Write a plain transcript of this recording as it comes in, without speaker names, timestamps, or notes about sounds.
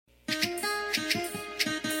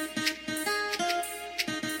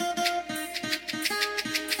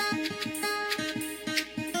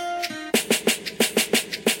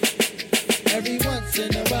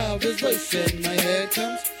in a while, this voice in my head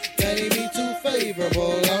comes, guiding me to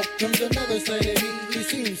favorable outcomes. Another side of me, he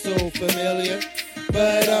seems so familiar,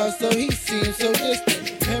 but also he seems so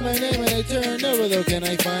distant. Hear my name and I turn over, though can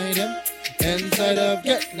I find him? Inside of,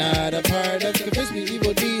 yet not a part of. Convince me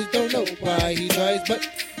evil deeds, don't know why he tries, but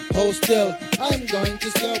hold still, I'm going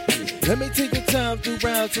to scalp you. Let me take the time to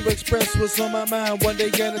round to express what's on my mind. One day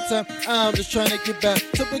at a time, I'm just trying to get back.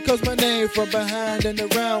 Something calls my name from behind and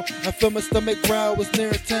around. I feel my stomach growl, it's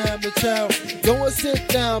near time to chow. Go and sit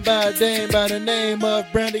down by a dame by the name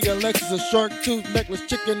of Brandy Alexis. A shark tooth necklace,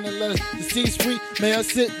 chicken and lettuce. Deceased free, may I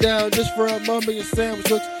sit down just for a moment? Your sandwich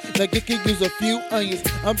looks like it could use a few onions.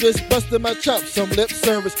 I'm just busting my chops, some lip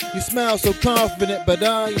service. You smile so confident, but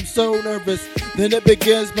I am so nervous. Then it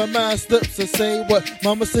begins, my mind slips. I say what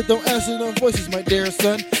mama said, don't answer them voices, my dear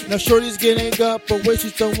son. Now shorty's getting up, but wait,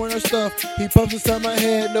 she's throwing her stuff. He pumps inside my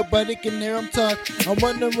head, nobody can hear him talk. I'm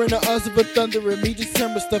wondering the odds of a thunder and me just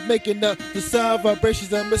hearing stuff, making up the sound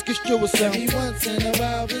vibrations I misconstrue a sound. Every once in a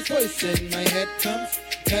while, this voice in my head comes,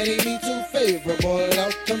 guiding me to favorable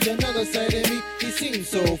outcomes. Another side of me, he seems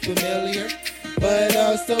so familiar, but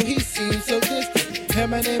also he seems so distant. Hear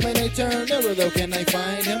my name and I turn over, though can I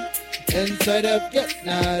find him? Inside of, yet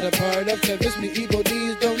not a part of. Convince me evil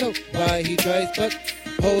deeds, don't know why he tries, but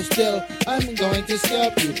hold still, I'm going to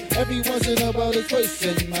scalp you. Every once in a while, this voice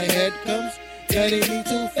in my head comes, guiding me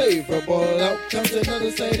to favorable outcomes.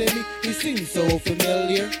 Another side of me, he seems so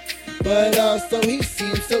familiar, but also he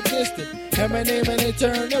seems so distant. Hear my name and I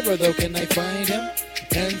turn over, though can I find him?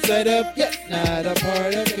 Inside of, yet not a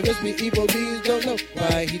part of. Convince me evil deeds, don't know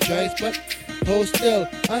why he tries, but hold still,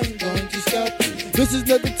 I'm going to scalp you. This is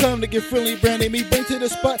not the time to get friendly, branding me, bring to the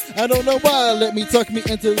spot. I don't know why, let me talk me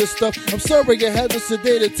into this stuff. I'm sorry I had this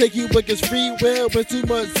today to take you against free will, but too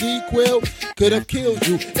much Z-Quil could have killed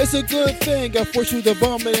you. It's a good thing I forced you to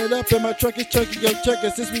vomit it up, and my truck is chunky up, check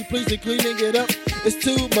assist me please in cleaning it up. It's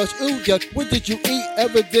too much, ooh yuck, what did you eat?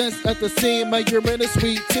 Evidence at the scene, my urine is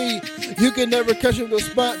sweet tea. You can never catch him the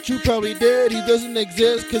spot, you probably did. He doesn't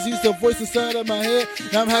exist, cause he's the voice inside of my head.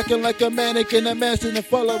 Now I'm hacking like a mannequin, a mansion and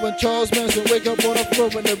following Charles Manson. Wake up on the floor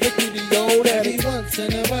in the Ricky the old daddy. Every once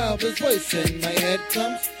in a while, this voice in my head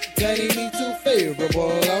comes, guiding me to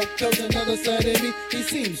favorable outcomes. Another side of me, he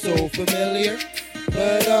seems so familiar,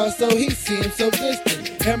 but also he seems so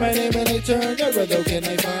distant. Hear my name and I turn over, though can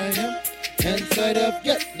I find him? Inside of,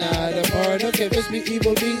 yet not a part of. Convince me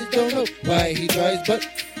evil deeds, don't know why he tries, but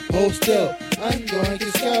hold still, I'm going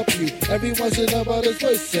to scalp you. Every once in a while, this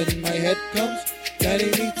voice in my head comes, guiding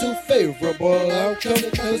me to favorable outcomes.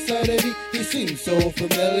 Another side of me, he seems so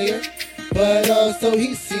familiar, but also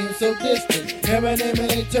he seems so distant. Hear my name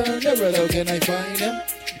and I turn over, though can I find him?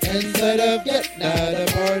 Inside of, yet not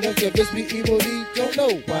a part of. Convince me evil deeds, don't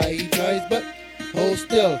know why he tries, but hold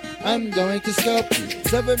still, I'm going to scalp you.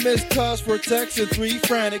 7 missed calls for text and 3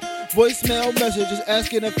 frantic voicemail messages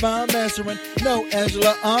asking if I'm answering. No,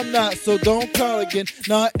 Angela, I'm not, so don't call again.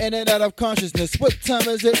 Not in and out of consciousness. What time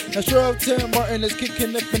is it? Now sure, Tim Martin is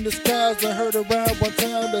kicking up in the skies. I heard around one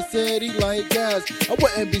time that said he liked guys. I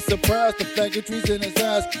wouldn't be surprised, the faggotry's in his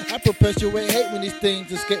eyes. I perpetuate hate when these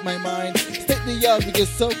things escape my mind. State the obvious gets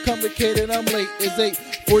so complicated, I'm late. It's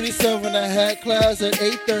 8:47, I had class at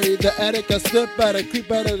 8:30. The attic I slip out, I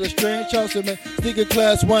creep out of the strange house and sneaker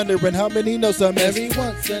class wondering how many notes I missed. Every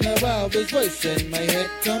once in a while, this voice in my head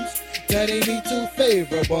comes, guiding me to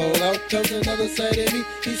favorable outcomes. Another side of me,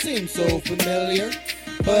 he seems so familiar,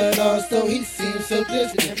 but also he seems so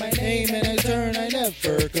distant. Hear my name and I turn, I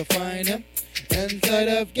never could find him. Inside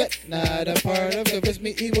of, yet not a part of. Convince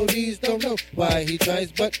me evil deeds, don't know why he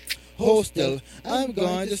tries, but hold still, I'm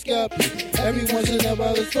going to scalp you. Every once in a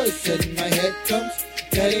while, this voice in my head comes,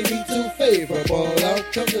 guiding me to favorable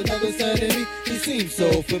outcomes. Another side of me, he seems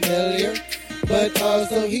so familiar, but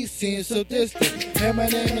also he seems so distant. Hear my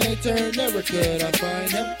name and I turn, never could I find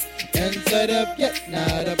him. Inside of, yet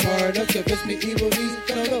not a part of. Convince me evil deeds,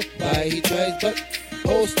 don't know why he tries, but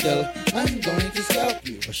hold still, I'm going to scalp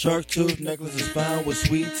you. A shark tooth necklace is found with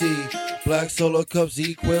sweet tea. Black solo cups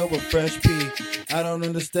equal with fresh pea. I don't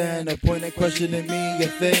understand the point of questioning me. A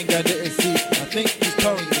thing I didn't see, I think he's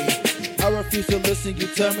calling me. I refuse to listen, you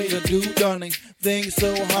tell me to do, darling. Things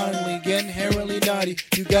so hauntingly, inherently naughty.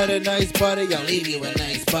 You got a nice body, I'll leave you a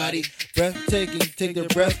nice body. Breathtaking, take the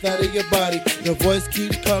breath out of your body. The voice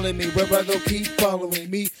keeps calling me, where I go keep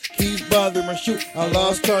following me. Keeps bothering me, shoot, I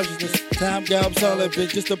lost consciousness. Time gobs all of it,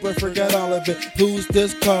 just a breath forgot all of it. Who's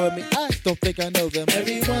this calling me? I don't think I know them.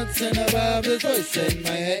 Every once in a while, this voice in my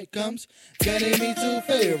head comes, guiding me to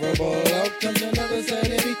favorable outcomes. Another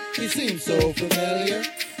side of me, he seems so familiar,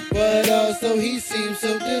 but also he seems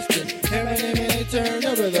so distant. Hear my name and I turn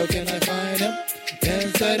over, though can I find him?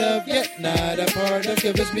 Inside of, yet not a part of,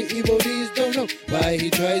 convince me evil deeds, don't know why he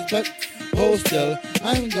tries, but hold still,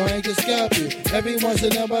 I'm going to scalp you. Every once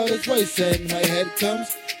in a while his voice in my head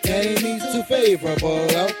comes, and he means too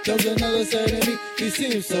favorable. Out comes another side of me, he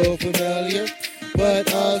seems so familiar,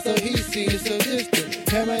 but also he seems so distant.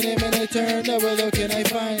 Hear my name and I turn over, though can I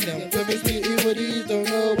find him? Convince me evil deeds, don't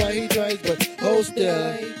know why he tries, but hold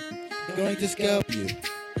still, I'm going to scalp you.